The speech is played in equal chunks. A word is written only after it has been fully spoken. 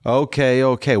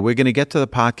Okay. We're going to get to the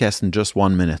podcast in just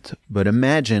 1 minute. But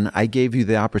imagine I gave you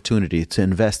the opportunity to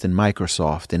invest in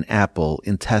Microsoft, in Apple,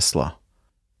 in Tesla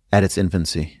at its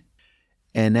infancy.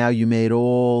 And now you made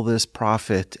all this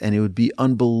profit, and it would be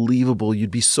unbelievable.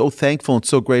 You'd be so thankful and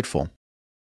so grateful.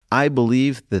 I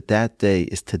believe that day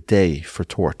is today for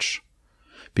Torch.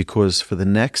 Because for the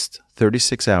next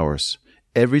 36 hours,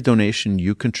 every donation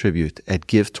you contribute at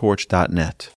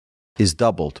givetorch.net is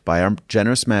doubled by our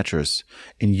generous matchers,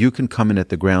 and you can come in at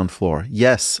the ground floor.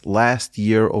 Yes, last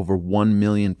year over 1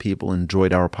 million people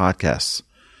enjoyed our podcasts.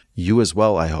 You as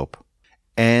well, I hope.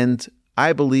 And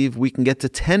I believe we can get to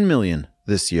 10 million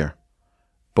this year.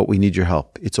 But we need your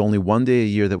help. It's only 1 day a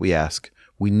year that we ask.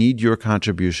 We need your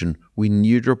contribution. We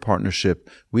need your partnership.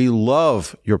 We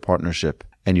love your partnership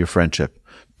and your friendship.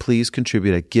 Please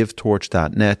contribute at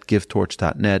givetorch.net,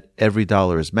 givetorch.net. Every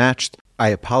dollar is matched. I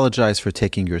apologize for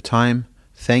taking your time.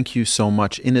 Thank you so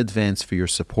much in advance for your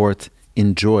support.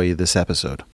 Enjoy this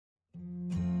episode.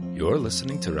 You're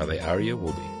listening to Rabbi Aryeh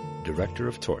Wolbe, Director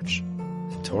of Torch,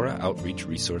 the Torah Outreach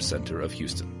Resource Center of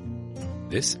Houston.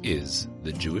 This is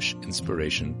the Jewish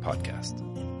Inspiration Podcast.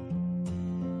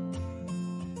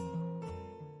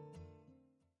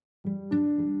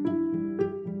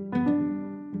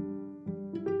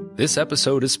 This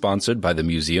episode is sponsored by the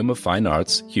Museum of Fine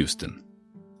Arts, Houston.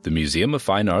 The Museum of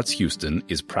Fine Arts Houston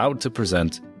is proud to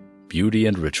present Beauty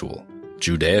and Ritual,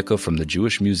 Judaica from the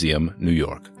Jewish Museum, New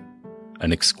York,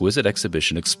 an exquisite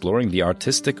exhibition exploring the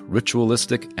artistic,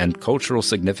 ritualistic, and cultural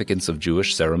significance of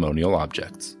Jewish ceremonial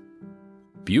objects.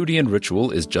 Beauty and Ritual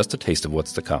is just a taste of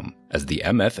what's to come, as the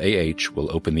MFAH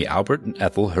will open the Albert and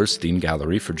Ethel Herstein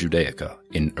Gallery for Judaica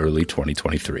in early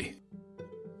 2023.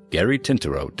 Gary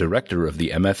Tinterow, director of the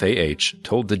MFAH,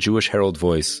 told the Jewish Herald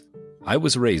Voice, "I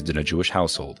was raised in a Jewish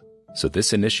household, so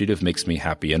this initiative makes me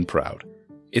happy and proud.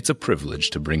 It's a privilege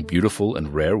to bring beautiful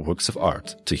and rare works of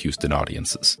art to Houston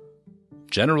audiences."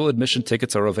 General admission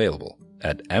tickets are available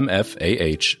at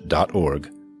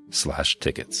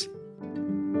mfah.org/tickets.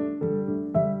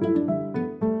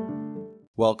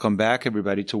 Welcome back,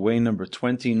 everybody, to way number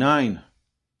 29.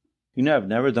 You know, I've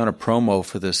never done a promo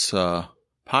for this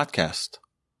podcast.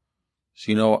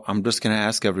 So, I'm just going to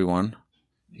ask everyone,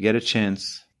 if you get a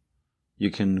chance, you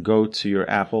can go to your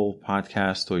Apple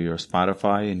podcast or your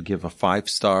Spotify and give a 5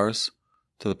 stars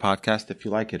to the podcast if you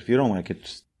like it. If you don't like it,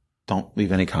 just don't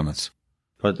leave any comments.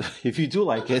 But if you do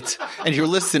like it and you're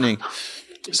listening,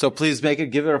 so please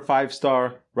give it a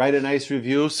 5-star, write a nice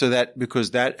review because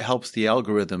that helps the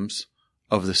algorithms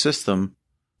of the system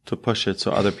to push it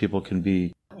so other people can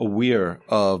be aware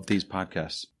of these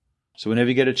podcasts. So whenever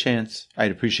you get a chance,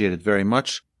 I'd appreciate it very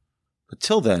much. But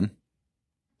till then,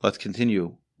 let's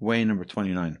continue. Way number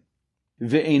 29.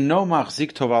 Ve'eino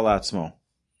machzik tova la'atzmo.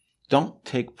 Don't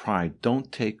take pride. Don't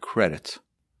take credit.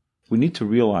 We need to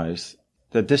realize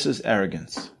that this is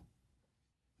arrogance.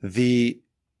 The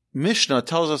Mishnah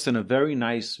tells us in a very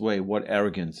nice way what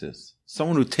arrogance is.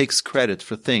 Someone who takes credit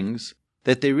for things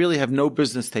that they really have no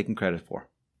business taking credit for.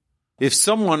 If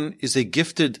someone is a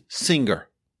gifted singer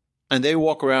and they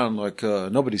walk around like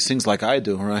nobody sings like I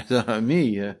do, right?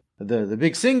 Me, the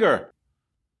big singer.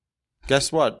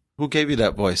 Guess what? Who gave you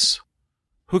that voice?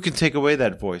 Who can take away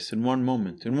that voice in one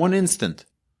moment, in one instant?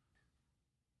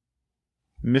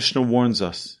 Mishnah warns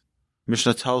us.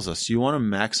 Mishnah tells us, you want to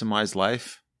maximize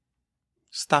life?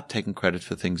 Stop taking credit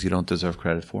for things you don't deserve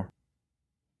credit for.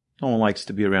 No one likes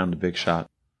to be around the big shot.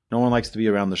 No one likes to be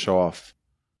around the show off.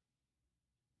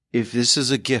 If this is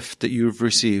a gift that you've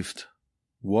received,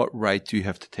 what right do you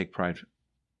have to take pride?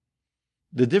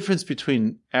 The difference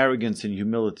between arrogance and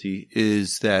humility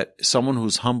is that someone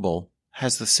who's humble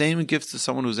has the same gifts as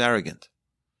someone who's arrogant.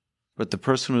 But the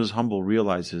person who's humble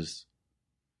realizes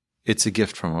it's a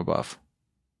gift from above.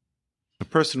 The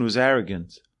person who's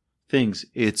arrogant thinks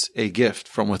it's a gift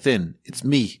from within. It's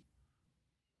me.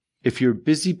 If you're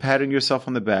busy patting yourself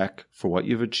on the back for what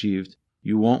you've achieved,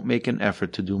 you won't make an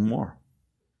effort to do more.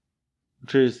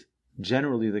 Which is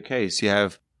generally the case. You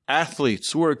have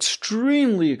athletes who are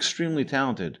extremely, extremely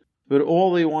talented, but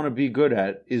all they want to be good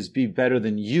at is be better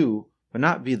than you, but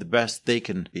not be the best they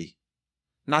can be.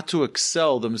 Not to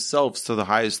excel themselves to the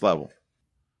highest level.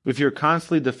 If you're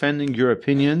constantly defending your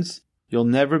opinions, you'll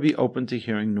never be open to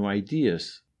hearing new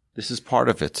ideas. This is part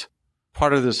of it.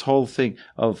 Part of this whole thing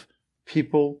of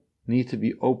people need to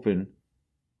be open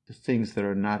to things that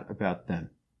are not about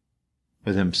them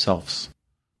or themselves.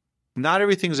 Not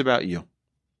everything's about you.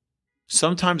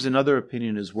 Sometimes another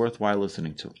opinion is worthwhile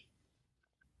listening to.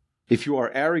 If you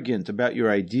are arrogant about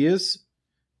your ideas,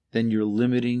 then you're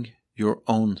limiting your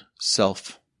own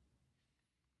self.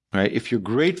 Right? If you're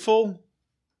grateful,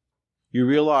 you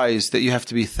realize that you have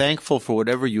to be thankful for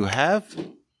whatever you have,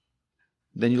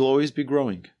 then you'll always be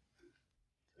growing.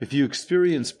 If you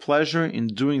experience pleasure in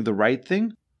doing the right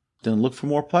thing, then look for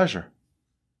more pleasure.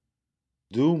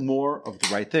 Do more of the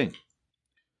right thing.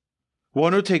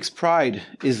 One who takes pride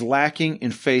is lacking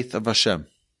in faith of Hashem.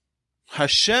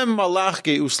 Hashem malach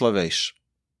geus lavesh.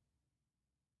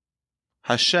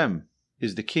 Hashem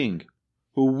is the king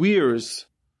who wears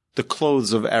the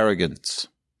clothes of arrogance.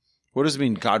 What does it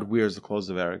mean God wears the clothes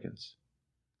of arrogance?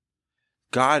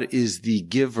 God is the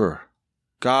giver.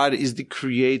 God is the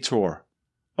creator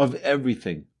of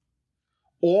everything.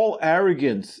 All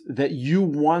arrogance that you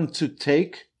want to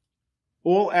take,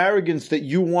 all arrogance that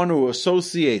you want to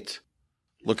associate,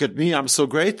 look at me, I'm so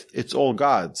great, it's all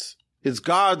God's. It's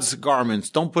God's garments.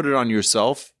 Don't put it on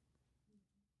yourself.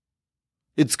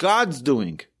 It's God's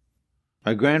doing.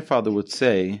 My grandfather would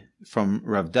say, from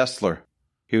Rav Dessler,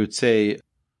 he would say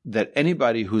that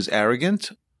anybody who's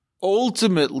arrogant,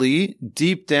 ultimately,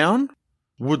 deep down,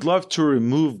 would love to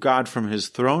remove God from his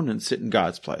throne and sit in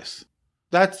God's place.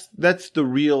 That's the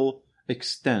real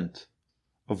extent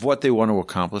of what they want to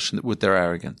accomplish with their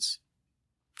arrogance.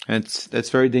 And that's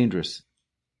very dangerous.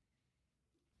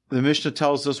 The Mishnah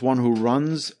tells us one who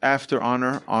runs after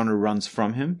honor, honor runs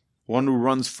from him. One who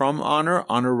runs from honor,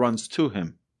 honor runs to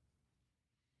him.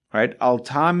 Right? Al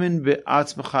tamin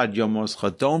be'atzmachad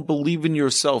yomoscha. Don't believe in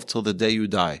yourself till the day you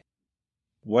die.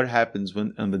 What happens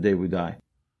on the day we die?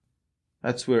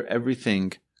 That's where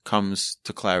everything comes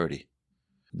to clarity.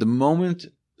 The moment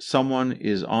someone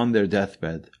is on their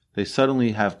deathbed, they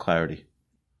suddenly have clarity.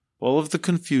 All of the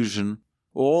confusion,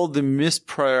 all the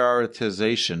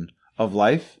misprioritization of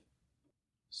life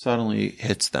suddenly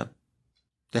hits them.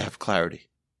 They have clarity.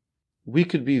 We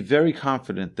could be very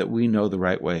confident that we know the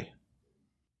right way.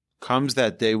 Comes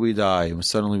that day we die, and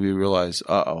suddenly we realize,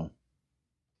 I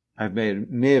may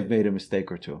have made a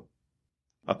mistake or two.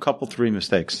 A couple, 3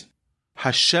 mistakes.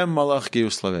 Hashem malach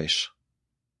geus lavesh.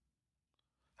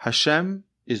 Hashem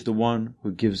is the one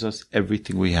who gives us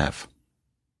everything we have.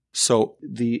 So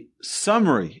the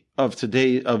summary of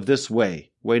today, of this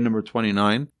way number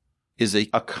 29, is a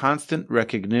constant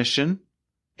recognition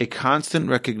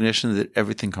that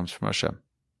everything comes from Hashem.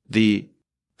 The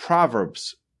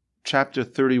Proverbs, chapter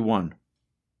 31,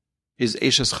 is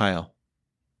Eshes Chayil,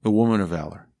 the woman of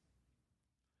valor.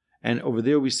 And over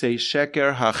there we say,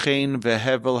 Sheker hachein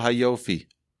vehevel hayofi.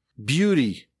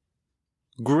 Beauty,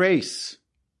 grace.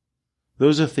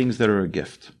 Those are things that are a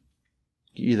gift.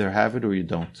 You either have it or you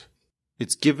don't.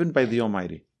 It's given by the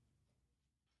Almighty.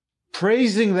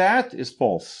 Praising that is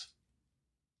false.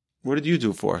 What did you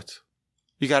do for it?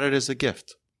 You got it as a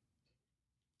gift.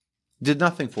 Did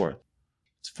nothing for it.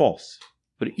 It's false.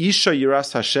 But Isha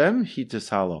Yiras Hashem, he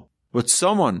tishalo. But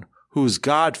someone who's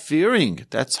God-fearing,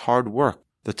 that's hard work.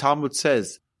 The Talmud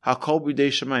says, Hakol b'dei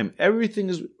Shemayim. Everything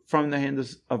is from the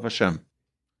hands of Hashem.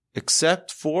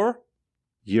 Except for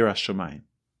Yiras Shemayim.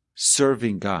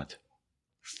 Serving God.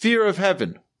 Fear of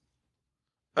heaven.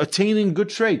 Attaining good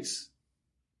traits.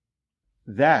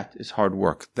 That is hard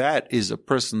work. That is a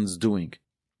person's doing.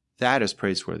 That is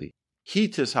praiseworthy. He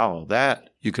tishalo. That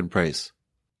you can praise.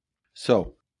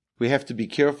 So, we have to be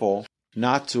careful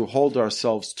not to hold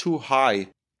ourselves too high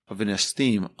of an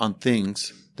esteem on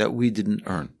things that we didn't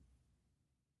earn.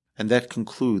 And that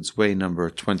concludes way number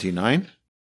 29.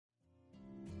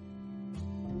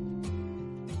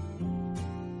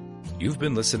 You've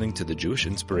been listening to the Jewish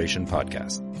Inspiration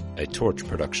Podcast, a Torch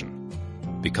production.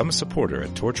 Become a supporter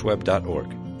at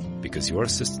torchweb.org because your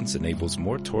assistance enables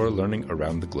more Torah learning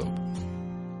around the globe.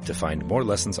 To find more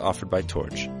lessons offered by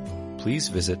Torch, please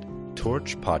visit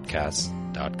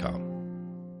torchpodcasts.com.